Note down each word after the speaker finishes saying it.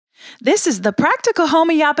This is the Practical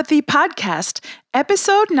Homeopathy Podcast,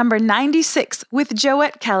 episode number 96 with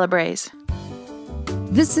Joette Calabrese.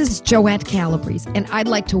 This is Joette Calabrese, and I'd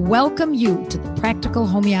like to welcome you to the Practical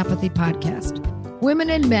Homeopathy Podcast. Women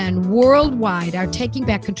and men worldwide are taking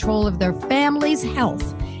back control of their family's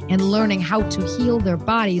health and learning how to heal their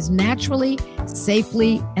bodies naturally,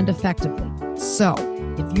 safely, and effectively. So,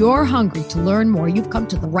 if you're hungry to learn more, you've come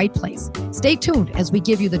to the right place. Stay tuned as we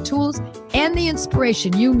give you the tools and the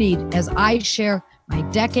inspiration you need as I share my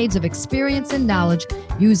decades of experience and knowledge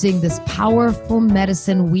using this powerful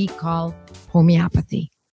medicine we call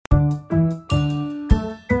homeopathy.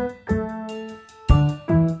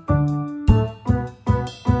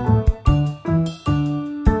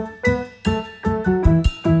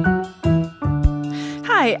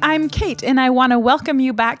 Hi, I'm Kate, and I want to welcome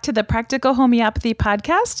you back to the Practical Homeopathy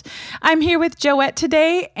Podcast. I'm here with Joette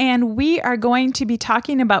today, and we are going to be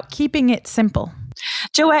talking about keeping it simple.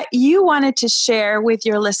 Joette, you wanted to share with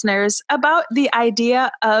your listeners about the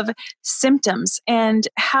idea of symptoms and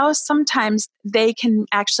how sometimes they can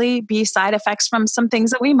actually be side effects from some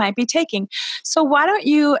things that we might be taking. So why don't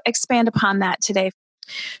you expand upon that today?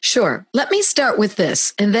 Sure. Let me start with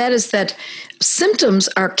this, and that is that symptoms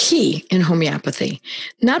are key in homeopathy,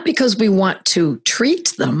 not because we want to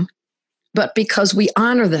treat them, but because we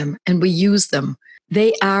honor them and we use them.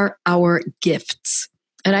 They are our gifts.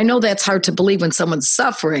 And I know that's hard to believe when someone's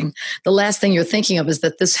suffering. The last thing you're thinking of is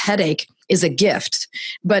that this headache is a gift.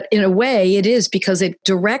 But in a way, it is because it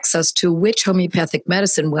directs us to which homeopathic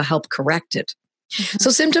medicine will help correct it. Mm-hmm. So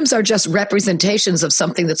symptoms are just representations of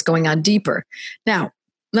something that's going on deeper. Now,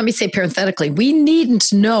 let me say parenthetically, we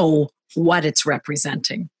needn't know what it's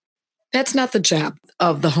representing. That's not the job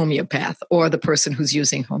of the homeopath or the person who's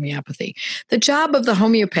using homeopathy. The job of the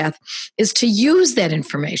homeopath is to use that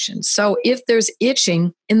information. So if there's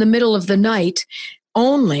itching in the middle of the night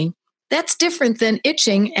only, that's different than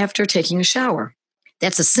itching after taking a shower.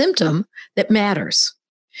 That's a symptom that matters.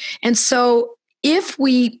 And so if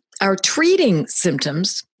we are treating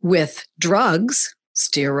symptoms with drugs,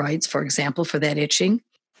 steroids, for example, for that itching,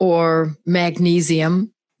 or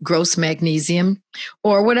magnesium, gross magnesium,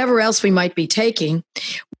 or whatever else we might be taking,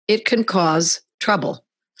 it can cause trouble.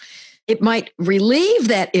 It might relieve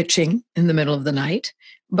that itching in the middle of the night,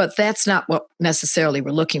 but that's not what necessarily we're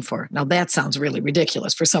looking for. Now, that sounds really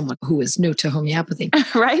ridiculous for someone who is new to homeopathy.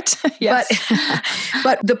 Right? Yes.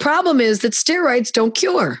 But the problem is that steroids don't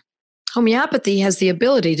cure. Homeopathy has the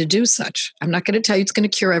ability to do such. I'm not going to tell you it's going to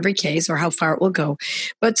cure every case or how far it will go,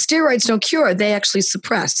 but steroids don't cure. They actually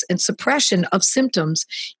suppress. And suppression of symptoms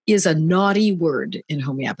is a naughty word in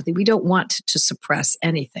homeopathy. We don't want to suppress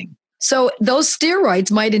anything. So those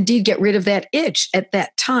steroids might indeed get rid of that itch at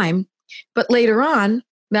that time, but later on,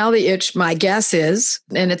 now the itch, my guess is,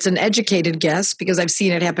 and it's an educated guess because I've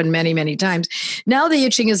seen it happen many, many times, now the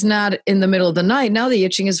itching is not in the middle of the night. Now the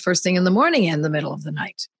itching is first thing in the morning and the middle of the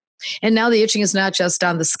night. And now the itching is not just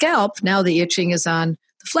on the scalp. Now the itching is on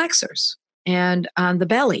the flexors and on the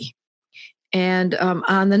belly and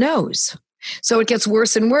on the nose. So it gets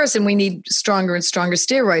worse and worse, and we need stronger and stronger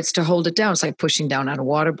steroids to hold it down. It's like pushing down on a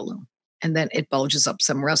water balloon. And then it bulges up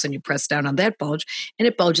somewhere else, and you press down on that bulge, and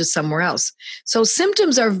it bulges somewhere else. So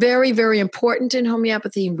symptoms are very, very important in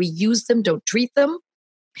homeopathy, and we use them, don't treat them.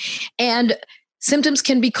 And symptoms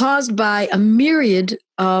can be caused by a myriad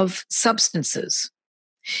of substances.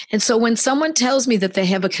 And so when someone tells me that they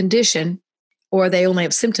have a condition or they only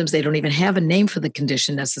have symptoms, they don't even have a name for the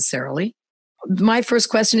condition necessarily. My first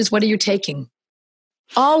question is, what are you taking?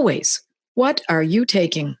 Always, what are you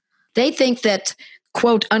taking? They think that,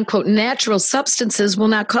 quote, unquote, natural substances will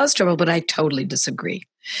not cause trouble, but I totally disagree.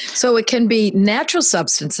 So it can be natural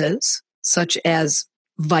substances, such as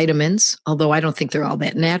vitamins, although I don't think they're all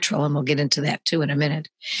that natural, and we'll get into that too in a minute,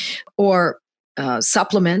 or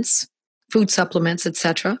supplements, food supplements,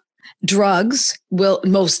 etc. Drugs will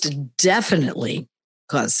most definitely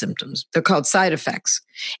cause symptoms. They're called side effects.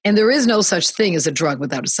 And there is no such thing as a drug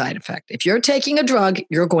without a side effect. If you're taking a drug,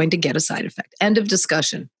 you're going to get a side effect. End of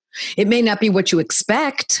discussion. It may not be what you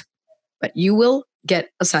expect, but you will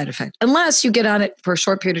get a side effect unless you get on it for a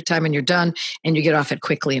short period of time and you're done and you get off it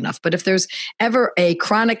quickly enough. But if there's ever a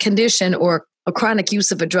chronic condition or a chronic use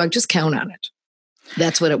of a drug, just count on it.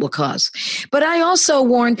 That's what it will cause. But I also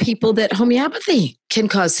warn people that homeopathy can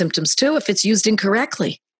cause symptoms too if it's used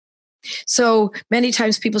incorrectly. So many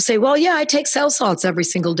times people say, well, yeah, I take cell salts every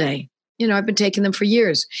single day. You know, I've been taking them for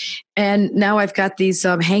years. And now I've got these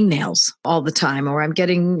hangnails all the time, or I'm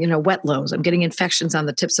getting, wet lows. I'm getting infections on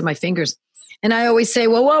the tips of my fingers. And I always say,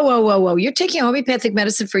 well, whoa. You're taking homeopathic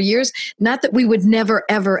medicine for years. Not that we would never,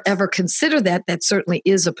 ever, ever consider that. That certainly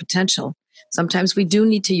is a potential. Sometimes we do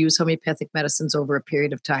need to use homeopathic medicines over a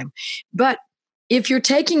period of time. But if you're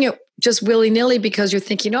taking it just willy-nilly because you're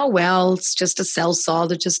thinking, oh, well, it's just a cell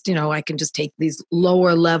salt, or just, I can just take these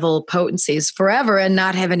lower level potencies forever and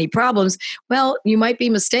not have any problems, well, you might be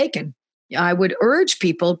mistaken. I would urge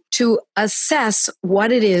people to assess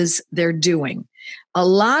what it is they're doing. A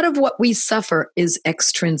lot of what we suffer is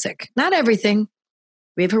extrinsic. Not everything.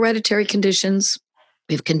 We have hereditary conditions.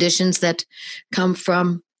 We have conditions that come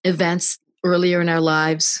from events earlier in our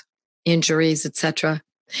lives, injuries, etc.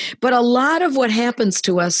 But a lot of what happens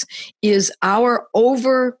to us is our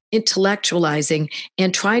over-intellectualizing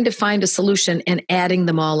and trying to find a solution and adding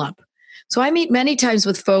them all up. So I meet many times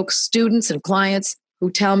with folks, students and clients, who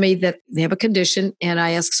tell me that they have a condition, and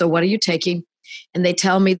I ask, so what are you taking? And they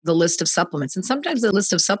tell me the list of supplements. And sometimes the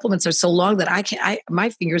list of supplements are so long that my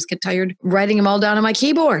fingers get tired writing them all down on my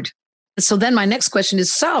keyboard. So then my next question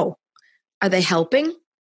is, so are they helping?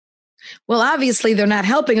 Well, obviously they're not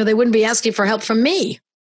helping, or they wouldn't be asking for help from me.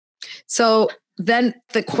 So then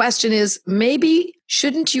the question is, maybe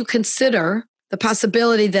shouldn't you consider the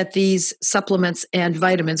possibility that these supplements and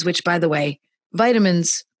vitamins, which, by the way,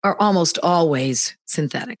 vitamins are almost always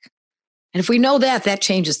synthetic. And if we know that, that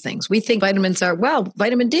changes things. We think vitamins are, well,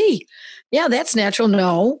 vitamin D. Yeah, that's natural.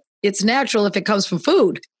 No, it's natural if it comes from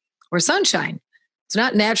food or sunshine. It's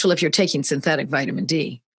not natural if you're taking synthetic vitamin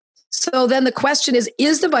D. So then the question is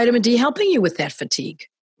the vitamin D helping you with that fatigue?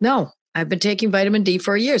 No, I've been taking vitamin D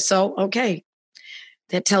for a year. So, okay,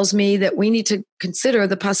 that tells me that we need to consider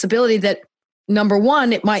the possibility that, number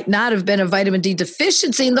one, it might not have been a vitamin D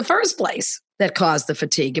deficiency in the first place that caused the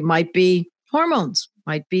fatigue. It might be hormones,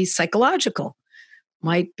 might be psychological,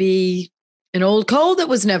 might be an old cold that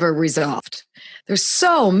was never resolved. There's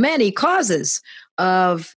so many causes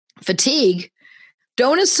of fatigue.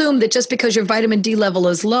 Don't assume that just because your vitamin D level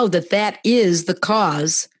is low, that is the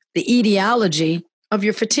cause, the etiology of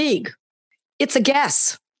your fatigue. It's a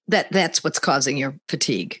guess that that's what's causing your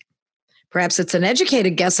fatigue. Perhaps it's an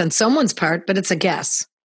educated guess on someone's part, but it's a guess.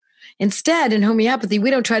 Instead, in homeopathy, we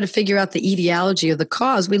don't try to figure out the etiology of the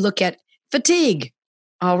cause. We look at fatigue.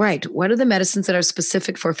 All right, what are the medicines that are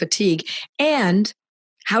specific for fatigue? And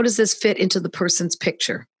how does this fit into the person's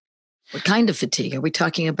picture? What kind of fatigue? Are we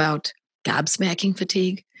talking about gobsmacking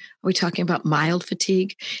fatigue? Are we talking about mild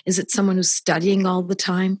fatigue? Is it someone who's studying all the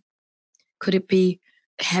time? Could it be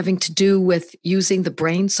having to do with using the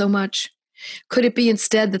brain so much? Could it be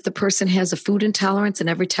instead that the person has a food intolerance and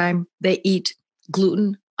every time they eat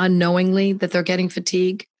gluten unknowingly that they're getting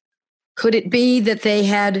fatigue? Could it be that they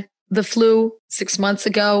had the flu 6 months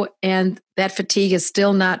ago and that fatigue has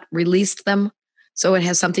still not released them? So it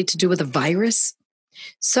has something to do with a virus?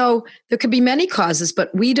 So there could be many causes,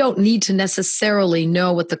 but we don't need to necessarily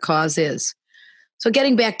know what the cause is. So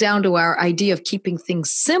getting back down to our idea of keeping things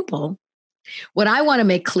simple, what I want to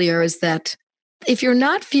make clear is that if you're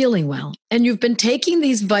not feeling well and you've been taking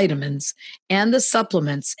these vitamins and the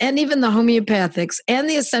supplements and even the homeopathics and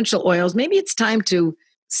the essential oils, maybe it's time to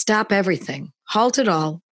stop everything, halt it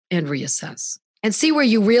all, and reassess and see where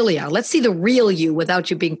you really are. Let's see the real you without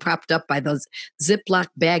you being propped up by those Ziploc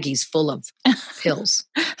baggies full of pills.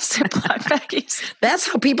 Ziploc baggies. That's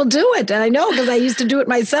how people do it. And I know because I used to do it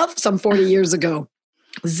myself some 40 years ago.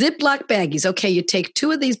 Ziploc baggies. Okay, you take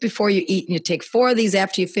 2 of these before you eat, and you take 4 of these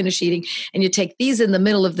after you finish eating, and you take these in the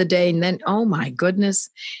middle of the day, and then, oh my goodness.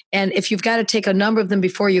 And if you've got to take a number of them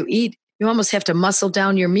before you eat, you almost have to muscle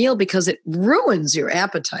down your meal because it ruins your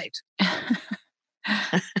appetite.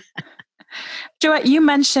 Joette, you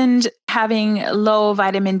mentioned having low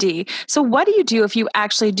vitamin D. So what do you do if you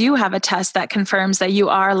actually do have a test that confirms that you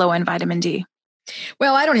are low in vitamin D?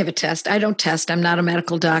 Well, I don't have a test. I don't test. I'm not a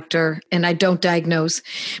medical doctor and I don't diagnose.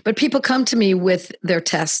 But people come to me with their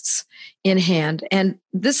tests in hand. And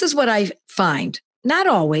this is what I find. Not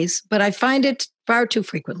always, but I find it far too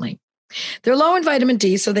frequently. They're low in vitamin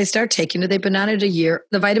D, so they start taking it. They've been on it a year.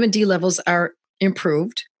 The vitamin D levels are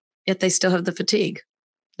improved, yet they still have the fatigue.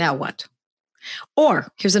 Now what?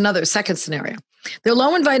 Or here's another second scenario. They're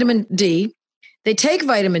low in vitamin D. They take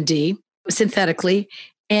vitamin D synthetically,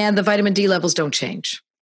 and the vitamin D levels don't change.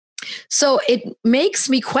 So it makes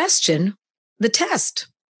me question the test.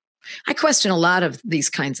 I question a lot of these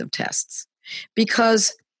kinds of tests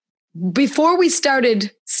because before we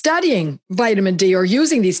started studying vitamin D or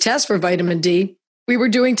using these tests for vitamin D, we were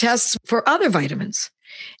doing tests for other vitamins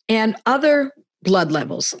and other blood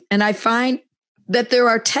levels. And I find that there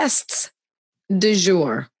are tests du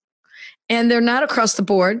jour, and they're not across the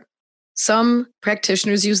board. Some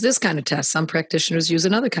practitioners use this kind of test. Some practitioners use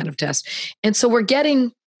another kind of test. And so we're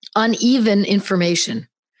getting uneven information.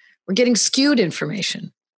 We're getting skewed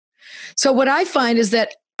information. So what I find is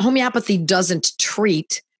that homeopathy doesn't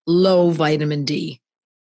treat low vitamin D.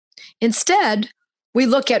 Instead, we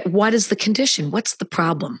look at what is the condition? What's the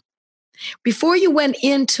problem? Before you went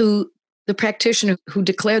into the practitioner who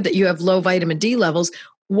declared that you have low vitamin D levels,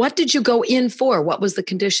 what did you go in for? What was the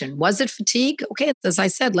condition? Was it fatigue? Okay, as I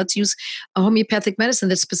said, let's use a homeopathic medicine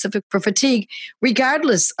that's specific for fatigue,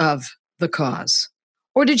 regardless of the cause.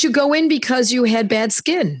 Or did you go in because you had bad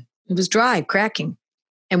skin? It was dry, cracking.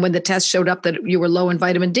 And when the test showed up that you were low in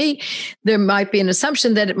vitamin D, there might be an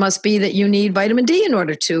assumption that it must be that you need vitamin D in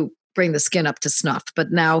order to bring the skin up to snuff.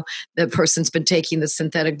 But now the person's been taking the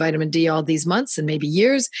synthetic vitamin D all these months and maybe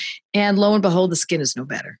years, and lo and behold, the skin is no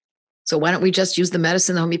better. So why don't we just use the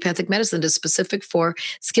medicine, the homeopathic medicine, that's specific for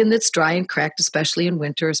skin that's dry and cracked, especially in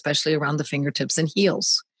winter, especially around the fingertips and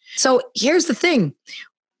heels. So here's the thing.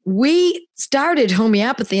 We started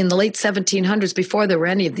homeopathy in the late 1700s before there were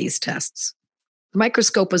any of these tests. The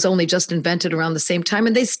microscope was only just invented around the same time,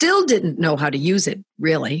 and they still didn't know how to use it,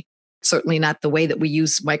 really. Certainly not the way that we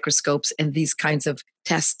use microscopes and these kinds of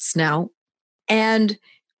tests now. And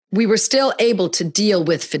we were still able to deal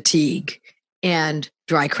with fatigue and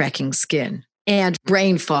dry cracking skin and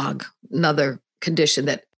brain fog, another condition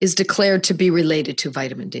that is declared to be related to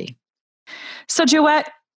vitamin D. So, Joette,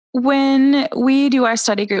 when we do our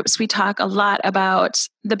study groups, we talk a lot about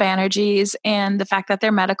the Banerjees and the fact that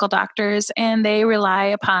they're medical doctors and they rely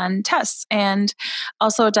upon tests and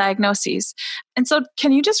also diagnoses. And so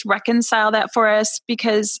can you just reconcile that for us?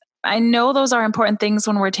 Because I know those are important things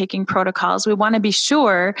when we're taking protocols. We want to be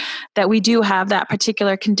sure that we do have that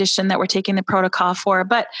particular condition that we're taking the protocol for.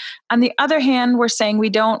 But on the other hand, we're saying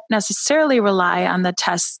we don't necessarily rely on the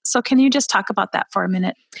tests. So can you just talk about that for a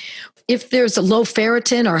minute? If there's a low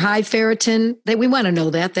ferritin or high ferritin, we want to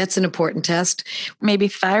know that. That's an important test. Maybe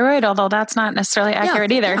thyroid, although that's not necessarily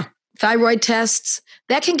accurate either. Yeah. Thyroid tests,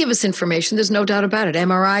 that can give us information. There's no doubt about it.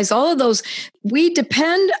 MRIs, all of those. We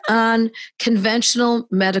depend on conventional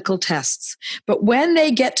medical tests. But when they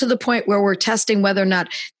get to the point where we're testing whether or not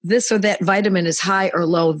this or that vitamin is high or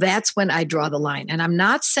low, that's when I draw the line. And I'm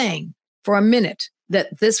not saying for a minute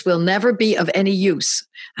that this will never be of any use.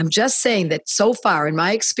 I'm just saying that so far in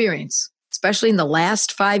my experience, especially in the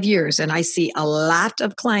last 5 years, and I see a lot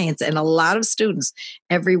of clients and a lot of students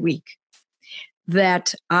every week,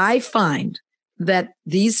 that I find that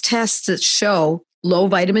these tests that show low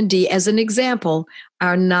vitamin D, as an example,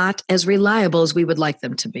 are not as reliable as we would like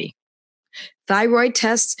them to be. Thyroid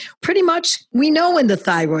tests, pretty much we know when the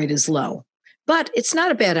thyroid is low, but it's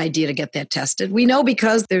not a bad idea to get that tested. We know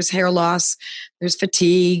because there's hair loss, there's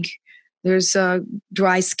fatigue, there's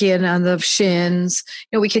dry skin on the shins.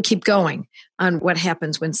 We could keep going on what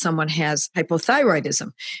happens when someone has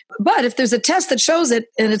hypothyroidism. But if there's a test that shows it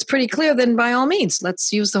and it's pretty clear, then by all means,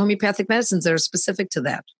 let's use the homeopathic medicines that are specific to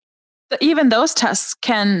that. But even those tests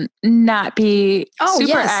can not be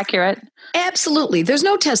super accurate. Absolutely. There's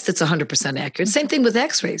no test that's 100% accurate. Same thing with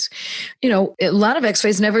x-rays. A lot of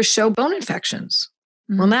x-rays never show bone infections.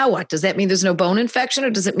 Mm-hmm. Well, now what? Does that mean there's no bone infection, or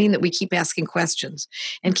does it mean that we keep asking questions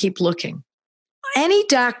and keep looking? Any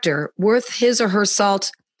doctor worth his or her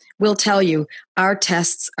salt will tell you our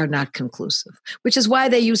tests are not conclusive, which is why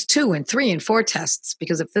they use 2 and 3 and 4 tests,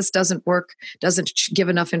 because if this doesn't work, doesn't give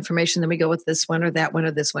enough information, then we go with this one or that one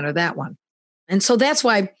or this one or that one. And so that's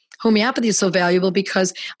why homeopathy is so valuable,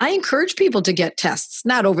 because I encourage people to get tests,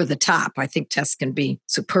 not over the top. I think tests can be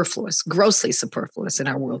superfluous, grossly superfluous in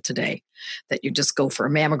our world today, that you just go for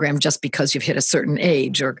a mammogram just because you've hit a certain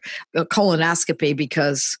age, or a colonoscopy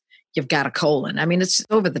because you've got a colon. I mean, it's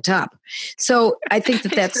over the top. So I think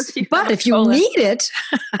that's, but if you need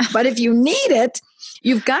it,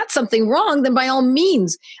 you've got something wrong, then by all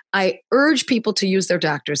means, I urge people to use their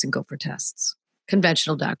doctors and go for tests,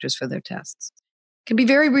 conventional doctors for their tests. It can be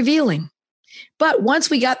very revealing. But once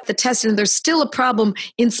we got the test and there's still a problem,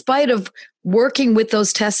 in spite of working with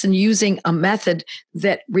those tests and using a method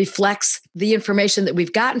that reflects the information that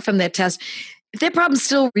we've gotten from that test, if that problem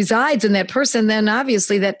still resides in that person, then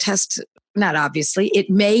obviously that test, not obviously, it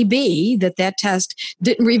may be that that test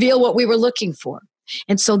didn't reveal what we were looking for.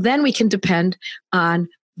 And so then we can depend on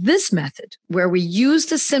this method where we use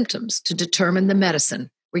the symptoms to determine the medicine,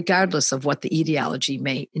 regardless of what the etiology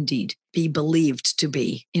may indeed be believed to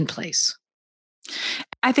be in place.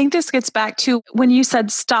 I think this gets back to when you said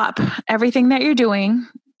stop everything that you're doing,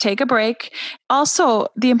 take a break. Also,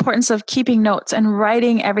 the importance of keeping notes and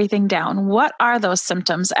writing everything down. What are those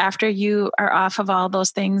symptoms after you are off of all those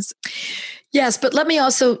things? Yes, but let me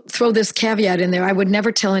also throw this caveat in there. I would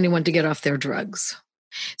never tell anyone to get off their drugs.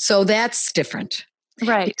 So that's different.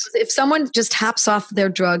 Right. Because if someone just hops off their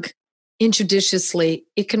drug injudiciously,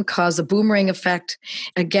 it can cause a boomerang effect.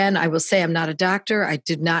 Again, I will say I'm not a doctor. I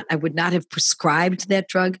would not have prescribed that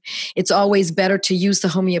drug. It's always better to use the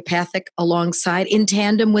homeopathic alongside, in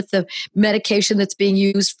tandem with the medication that's being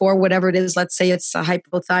used for whatever it is. Let's say it's a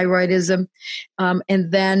hypothyroidism.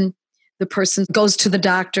 And then the person goes to the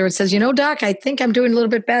doctor and says, doc, I think I'm doing a little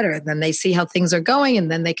bit better. And then they see how things are going,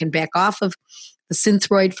 and then they can back off of the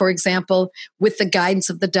Synthroid, for example, with the guidance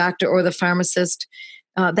of the doctor or the pharmacist.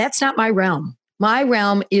 That's not my realm. My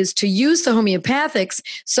realm is to use the homeopathics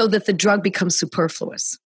so that the drug becomes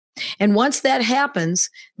superfluous. And once that happens,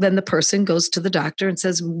 then the person goes to the doctor and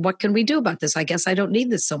says, what can we do about this? I guess I don't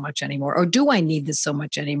need this so much anymore. Or do I need this so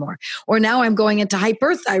much anymore? Or now I'm going into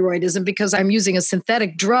hyperthyroidism because I'm using a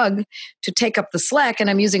synthetic drug to take up the slack, and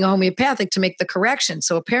I'm using a homeopathic to make the correction.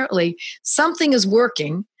 So apparently something is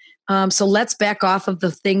working. So let's back off of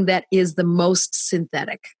the thing that is the most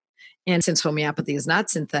synthetic. And since homeopathy is not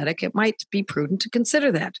synthetic, it might be prudent to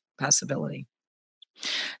consider that possibility.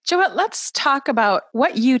 Joette, let's talk about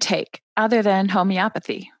what you take other than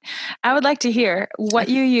homeopathy. I would like to hear what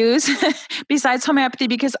you use besides homeopathy,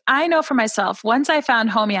 because I know for myself, once I found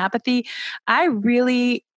homeopathy, I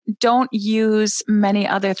really don't use many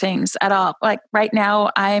other things at all. Like right now,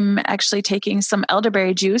 I'm actually taking some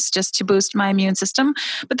elderberry juice just to boost my immune system,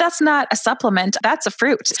 but that's not a supplement. That's a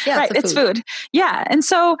fruit. Yeah, right? It's food. Yeah. And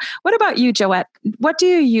so what about you, Joette? What do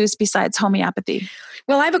you use besides homeopathy?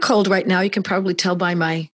 Well, I have a cold right now. You can probably tell by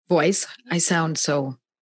my voice. I sound so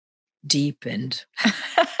deep and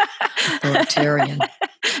authoritarian.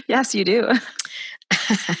 Yes, you do.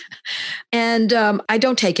 And I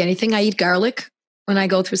don't take anything. I eat garlic when I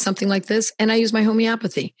go through something like this, and I use my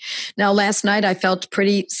homeopathy. Now, last night I felt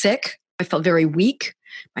pretty sick. I felt very weak.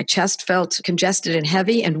 My chest felt congested and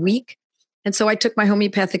heavy and weak. And so I took my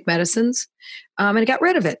homeopathic medicines and I got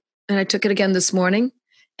rid of it. And I took it again this morning,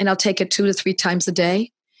 and I'll take it 2 to 3 times a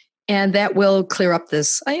day. And that will clear up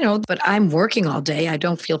this, but I'm working all day. I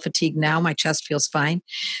don't feel fatigued now. My chest feels fine.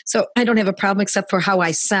 So I don't have a problem except for how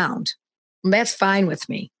I sound. And that's fine with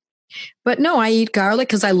me. But no, I eat garlic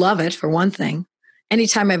because I love it, for one thing.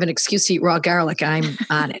 Anytime I have an excuse to eat raw garlic, I'm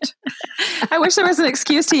on it. I wish there was an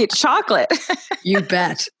excuse to eat chocolate. You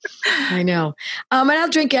bet. I know. And I'll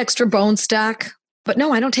drink extra bone stock. But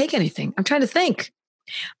no, I don't take anything. I'm trying to think.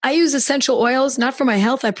 I use essential oils, not for my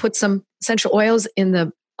health. I put some essential oils in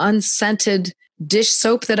the unscented dish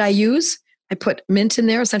soap that I use. I put mint in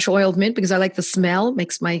there, essential oil of mint, because I like the smell.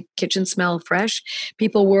 Makes my kitchen smell fresh.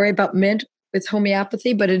 People worry about mint with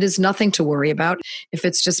homeopathy, but it is nothing to worry about. If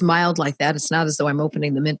it's just mild like that, it's not as though I'm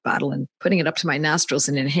opening the mint bottle and putting it up to my nostrils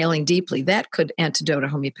and inhaling deeply. That could antidote a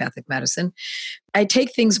homeopathic medicine. I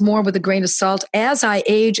take things more with a grain of salt. As I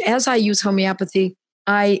age, as I use homeopathy,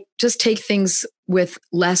 I just take things with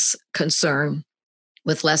less concern,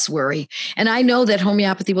 with less worry. And I know that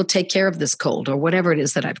homeopathy will take care of this cold or whatever it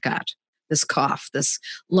is that I've got, this cough, this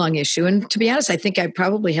lung issue. And to be honest, I think I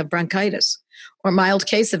probably have bronchitis or a mild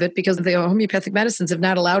case of it, because the homeopathic medicines have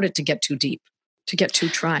not allowed it to get too deep, to get too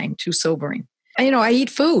trying, too sobering. And, I eat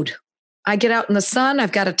food. I get out in the sun.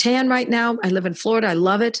 I've got a tan right now. I live in Florida. I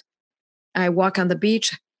love it. I walk on the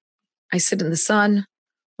beach. I sit in the sun.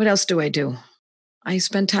 What else do I do? I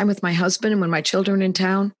spend time with my husband, and when my children are in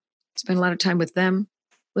town, spend a lot of time with them,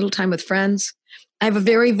 little time with friends. I have a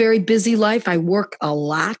very, very busy life. I work a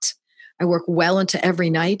lot. I work well into every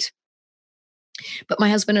night. But my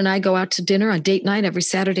husband and I go out to dinner on date night every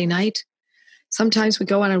Saturday night. Sometimes we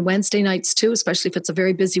go out on Wednesday nights too, especially if it's a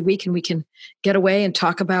very busy week and we can get away and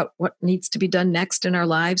talk about what needs to be done next in our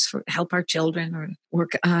lives for help our children, or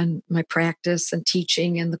work on my practice and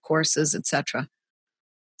teaching and the courses, etc.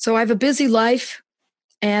 So I have a busy life,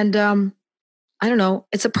 and I don't know,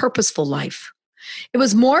 it's a purposeful life. It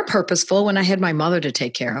was more purposeful when I had my mother to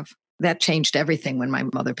take care of. That changed everything when my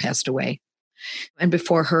mother passed away. And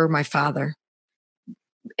before her, my father.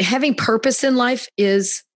 Having purpose in life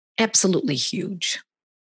is absolutely huge.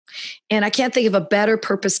 And I can't think of a better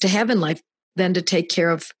purpose to have in life than to take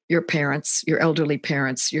care of your parents, your elderly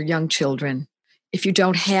parents, your young children. If you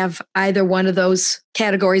don't have either one of those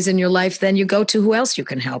categories in your life, then you go to who else you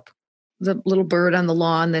can help. The little bird on the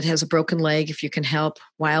lawn that has a broken leg, if you can help,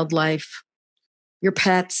 wildlife, your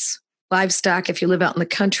pets, livestock, if you live out in the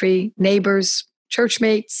country, neighbors, church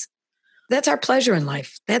mates. That's our pleasure in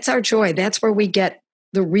life. That's our joy. That's where we get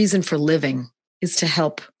the reason for living, is to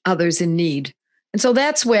help others in need. And so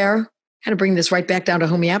that's where, kind of bring this right back down to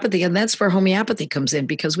homeopathy, and that's where homeopathy comes in,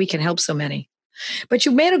 because we can help so many. But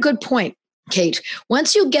you made a good point, Kate.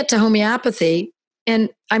 Once you get to homeopathy, and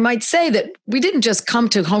I might say that we didn't just come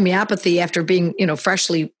to homeopathy after being,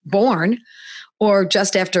 freshly born, or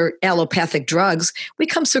just after allopathic drugs. We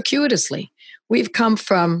come circuitously. We've come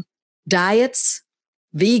from diets,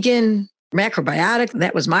 vegan, macrobiotic.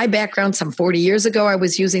 That was my background. Some 40 years ago, I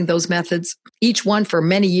was using those methods, each one for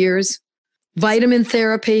many years. Vitamin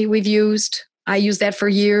therapy we've used. I used that for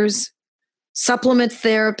years. Supplement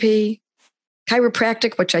therapy,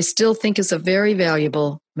 chiropractic, which I still think is a very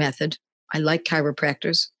valuable method. I like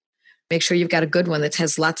chiropractors. Make sure you've got a good one that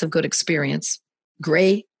has lots of good experience.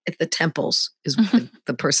 Gray at the temples is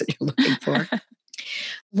the person you're looking for.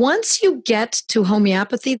 Once you get to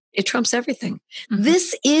homeopathy, it trumps everything. Mm-hmm.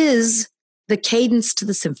 This is the cadence to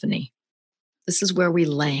the symphony. This is where we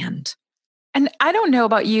land. And I don't know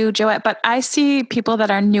about you, Joette, but I see people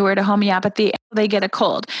that are newer to homeopathy. They get a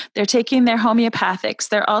cold. They're taking their homeopathics.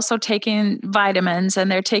 They're also taking vitamins,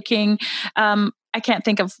 and they're taking, I can't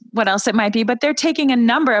think of what else it might be, but they're taking a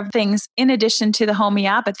number of things in addition to the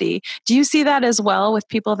homeopathy. Do you see that as well with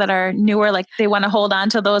people that are newer, like they want to hold on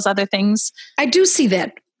to those other things? I do see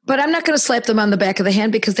that. But I'm not going to slap them on the back of the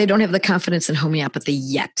hand because they don't have the confidence in homeopathy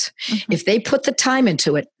yet. Mm-hmm. If they put the time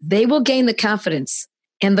into it, they will gain the confidence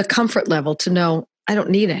and the comfort level to know, I don't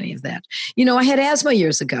need any of that. You know, I had asthma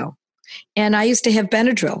years ago, and I used to have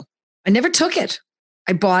Benadryl. I never took it.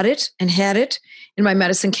 I bought it and had it in my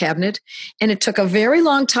medicine cabinet, and it took a very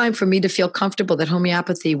long time for me to feel comfortable that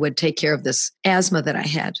homeopathy would take care of this asthma that I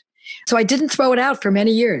had. So I didn't throw it out for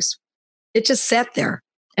many years. It just sat there.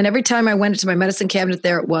 And every time I went into my medicine cabinet,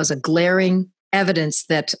 there it was, a glaring evidence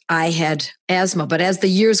that I had asthma. But as the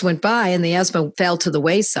years went by and the asthma fell to the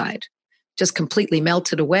wayside, just completely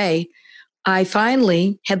melted away, I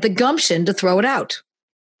finally had the gumption to throw it out.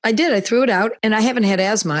 I did. I threw it out, and I haven't had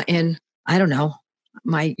asthma in, I don't know,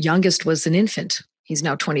 my youngest was an infant. He's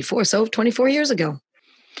now 24, so 24 years ago.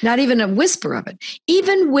 Not even a whisper of it.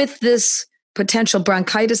 Even with this potential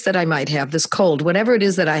bronchitis that I might have, this cold, whatever it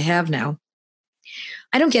is that I have now,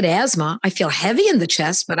 I don't get asthma. I feel heavy in the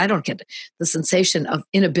chest, but I don't get the sensation of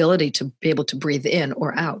inability to be able to breathe in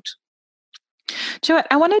or out. Joette,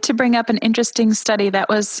 I wanted to bring up an interesting study that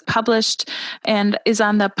was published and is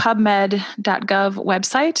on the PubMed.gov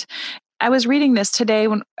website. I was reading this today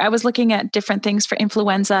when I was looking at different things for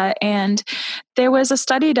influenza, and there was a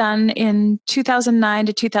study done in 2009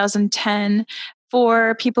 to 2010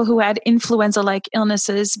 for people who had influenza-like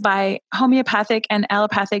illnesses by homeopathic and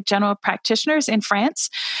allopathic general practitioners in France.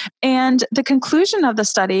 And the conclusion of the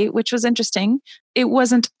study, which was interesting, it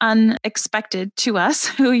wasn't unexpected to us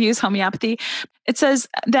who use homeopathy. It says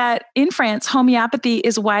that in France, homeopathy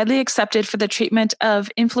is widely accepted for the treatment of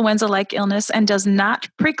influenza-like illness and does not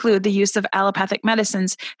preclude the use of allopathic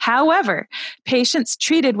medicines. However, patients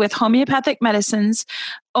treated with homeopathic medicines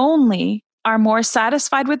only are more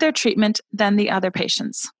satisfied with their treatment than the other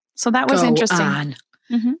patients. So that was interesting. Go on.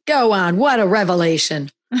 Mm-hmm. Go on. What a revelation.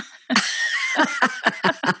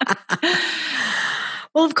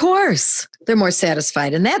 Well, of course, they're more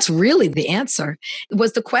satisfied. And that's really the answer.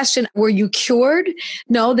 Was the question, were you cured?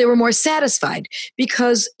 No, they were more satisfied.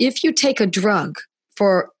 Because if you take a drug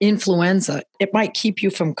for influenza, it might keep you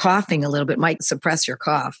from coughing a little bit, might suppress your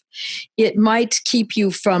cough. It might keep you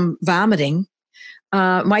from vomiting.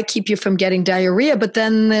 Might keep you from getting diarrhea, but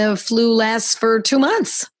then the flu lasts for 2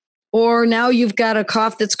 months. Or now you've got a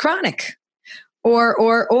cough that's chronic.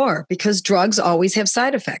 Or, because drugs always have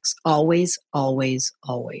side effects. Always, always,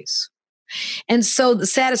 always. And so the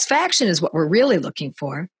satisfaction is what we're really looking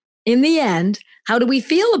for. In the end, how do we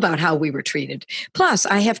feel about how we were treated? Plus,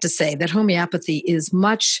 I have to say that homeopathy is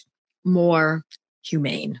much more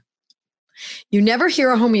humane. You never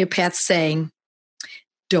hear a homeopath saying,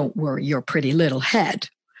 "Don't worry your pretty little head.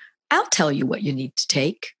 I'll tell you what you need to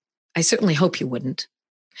take." I certainly hope you wouldn't.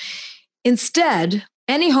 Instead,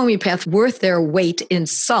 any homeopath worth their weight in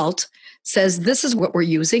salt says, this is what we're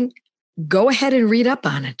using. Go ahead and read up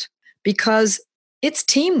on it, because it's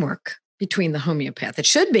teamwork between the homeopath. It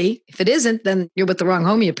should be. If it isn't, then you're with the wrong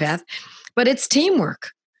homeopath. But it's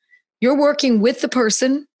teamwork. You're working with the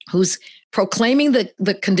person who's proclaiming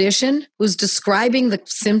the condition, who's describing the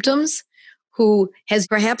symptoms, who has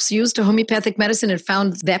perhaps used a homeopathic medicine and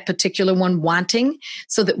found that particular one wanting,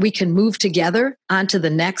 so that we can move together onto the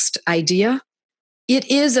next idea. It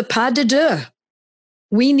is a pas de deux.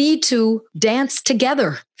 We need to dance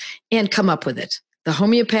together and come up with it, the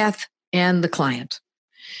homeopath and the client.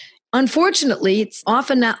 Unfortunately, it's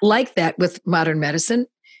often not like that with modern medicine,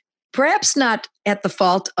 perhaps not at the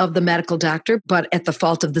fault of the medical doctor, but at the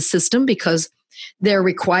fault of the system, because they're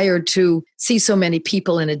required to see so many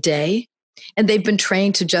people in a day. And they've been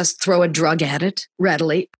trained to just throw a drug at it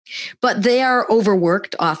readily. But they are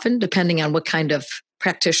overworked often, depending on what kind of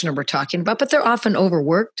practitioner we're talking about. But they're often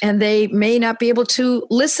overworked, and they may not be able to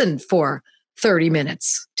listen for 30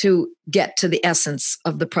 minutes to get to the essence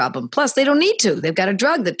of the problem. Plus, they don't need to. They've got a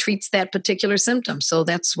drug that treats that particular symptom. So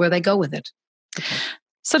that's where they go with it. Okay.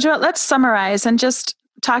 So, Joette, let's summarize and just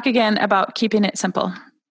talk again about keeping it simple.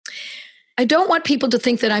 I don't want people to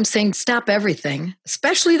think that I'm saying stop everything,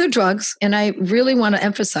 especially the drugs. And I really want to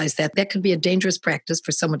emphasize that. That could be a dangerous practice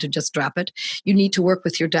for someone to just drop it. You need to work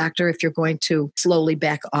with your doctor if you're going to slowly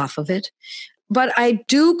back off of it. But I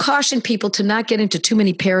do caution people to not get into too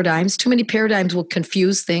many paradigms. Too many paradigms will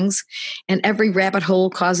confuse things, and every rabbit hole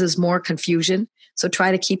causes more confusion. So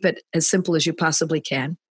try to keep it as simple as you possibly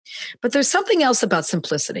can. But there's something else about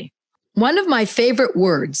simplicity. One of my favorite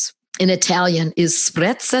words in Italian is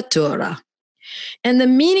sprezzatura. And the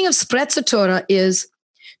meaning of sprezzatura is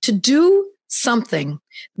to do something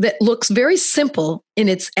that looks very simple in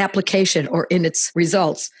its application or in its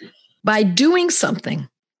results by doing something,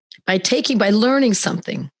 by learning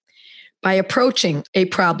something, by approaching a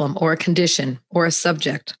problem or a condition or a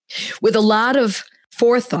subject with a lot of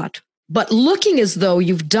forethought, but looking as though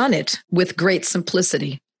you've done it with great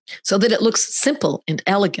simplicity so that it looks simple and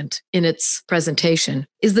elegant in its presentation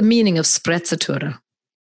is the meaning of sprezzatura.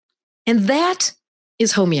 And that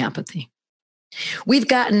is homeopathy. We've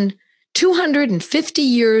gotten 250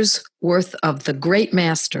 years worth of the great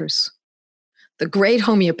masters, the great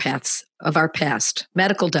homeopaths of our past,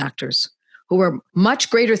 medical doctors, who are much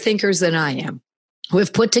greater thinkers than I am, who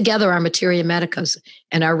have put together our materia medicas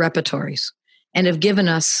and our repertories and have given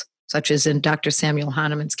us, such as in Dr. Samuel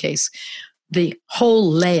Hahnemann's case, the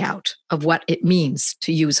whole layout of what it means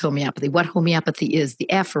to use homeopathy, what homeopathy is,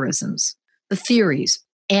 the aphorisms, the theories,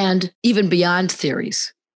 and even beyond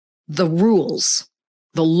theories, the rules,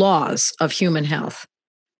 the laws of human health.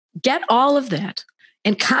 Get all of that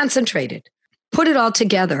and concentrate it, put it all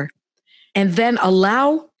together, and then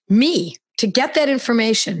allow me to get that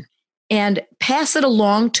information and pass it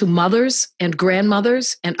along to mothers and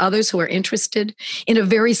grandmothers and others who are interested in a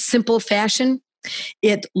very simple fashion.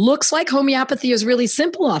 It looks like homeopathy is really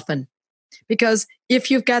simple often, because if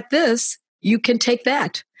you've got this, you can take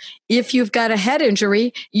that. If you've got a head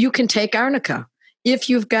injury, you can take arnica. If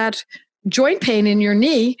you've got joint pain in your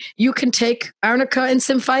knee, you can take arnica and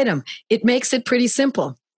symphytum. It makes it pretty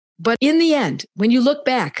simple. But in the end, when you look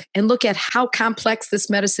back and look at how complex this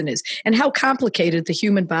medicine is and how complicated the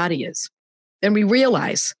human body is, then we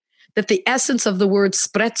realize that the essence of the word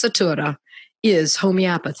sprezzatura is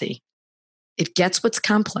homeopathy. It gets what's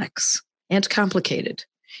complex and complicated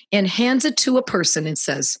and hands it to a person and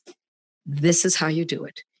says, this is how you do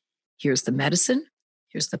it. Here's the medicine,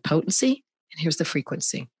 here's the potency, and here's the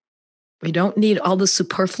frequency. We don't need all the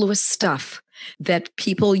superfluous stuff that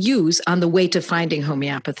people use on the way to finding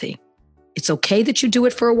homeopathy. It's okay that you do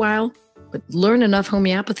it for a while, but learn enough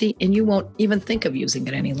homeopathy and you won't even think of using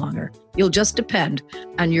it any longer. You'll just depend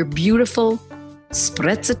on your beautiful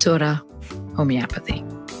sprezzatura homeopathy.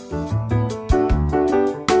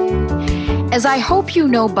 As I hope you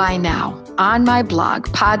know by now, on my blog,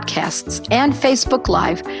 podcasts, and Facebook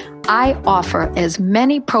Live, I offer as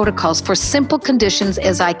many protocols for simple conditions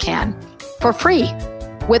as I can, for free,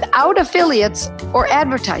 without affiliates or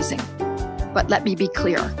advertising. But let me be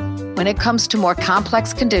clear, when it comes to more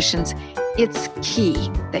complex conditions, it's key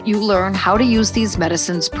that you learn how to use these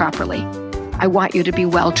medicines properly. I want you to be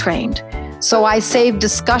well trained. So I save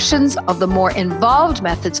discussions of the more involved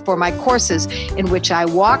methods for my courses, in which I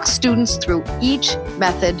walk students through each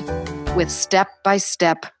method with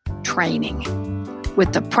step-by-step training.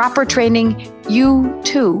 With the proper training, you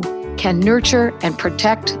too can nurture and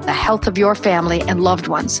protect the health of your family and loved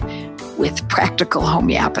ones with practical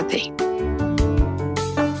homeopathy.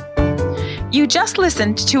 You just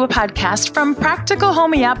listened to a podcast from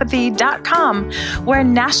practicalhomeopathy.com, where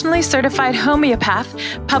nationally certified homeopath,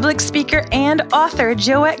 public speaker, and author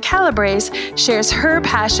Joette Calabrese shares her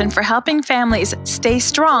passion for helping families stay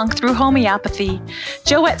strong through homeopathy.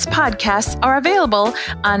 Joette's podcasts are available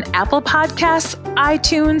on Apple Podcasts,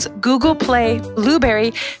 iTunes, Google Play,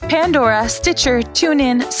 Blueberry, Pandora, Stitcher,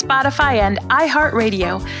 TuneIn, Spotify, and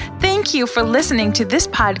iHeartRadio. Thank you for listening to this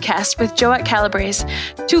podcast with Joette Calabrese.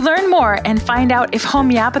 To learn more and find out if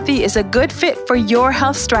homeopathy is a good fit for your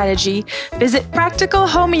health strategy, visit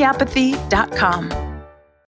practicalhomeopathy.com.